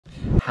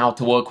how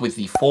to work with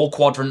the 4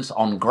 quadrants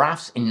on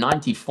graphs in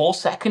 94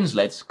 seconds.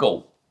 Let's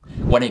go.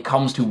 When it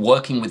comes to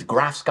working with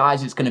graphs,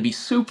 guys, it's going to be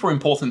super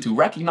important to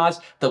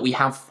recognize that we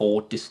have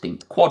 4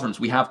 distinct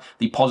quadrants. We have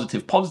the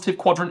positive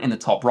quadrant in the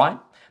top right,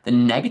 the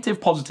negative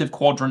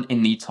quadrant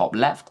in the top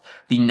left,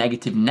 the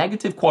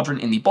negative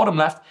quadrant in the bottom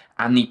left,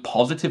 and the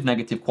positive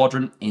negative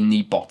quadrant in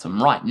the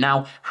bottom right.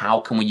 Now,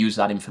 how can we use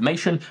that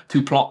information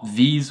to plot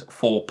these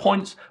 4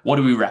 points? What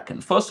do we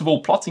reckon? First of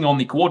all, plotting on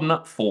the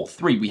coordinate 4,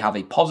 3, we have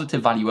a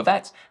positive value of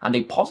x and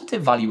a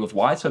positive value of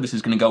y. So this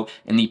is going to go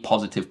in the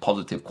positive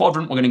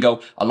quadrant. We're going to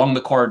go along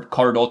the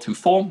corridor to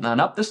 4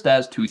 and up the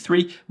stairs to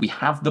 3. We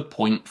have the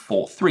point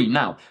 4, 3.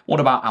 Now, what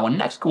about our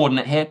next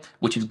coordinate here,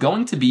 which is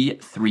going to be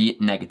 3,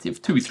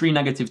 negative 2. 3,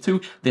 negative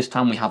 2. This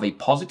time we have a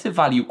positive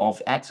value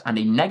of x and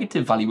a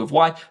negative value of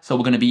y. So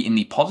we're going to be in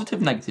the positive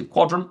negative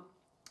quadrant.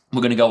 We're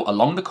going to go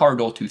along the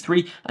corridor to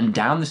 3 and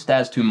down the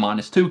stairs to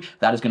 -2.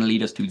 That is going to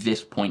lead us to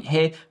this point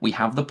here. We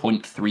have the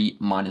point 3,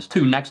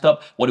 -2. Next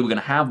up, what are we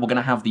going to have? We're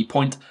going to have the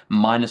point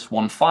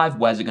 -1, 5.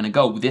 Where's it going to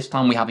go? This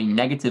time we have a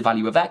negative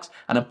value of x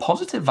and a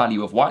positive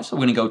value of y. So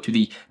we're going to go to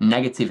the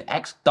negative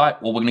x,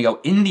 we're going to go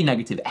in the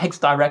negative x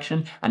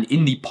direction and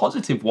in the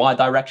positive y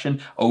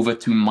direction over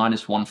to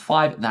 -1,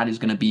 5. That is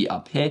going to be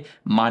up here,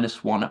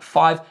 -1,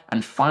 5.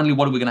 And finally,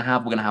 what are we going to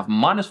have? We're going to have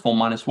 -4,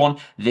 -1.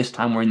 This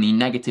time we're in the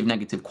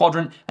negative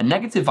quadrant. A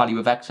negative value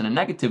of x and a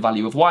negative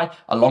value of y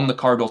along the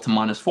corridor to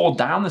 -4,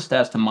 down the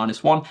stairs to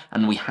 -1,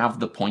 and we have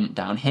the point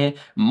down here,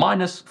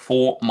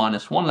 -4,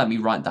 -1. Let me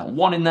write that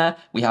 1 in there.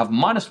 We have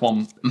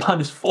 -4,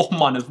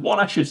 -1,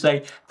 I should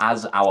say,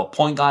 as our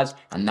point, guys,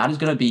 and that is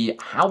going to be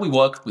how we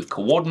work with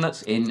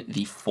coordinates in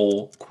the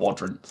 4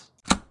 quadrants.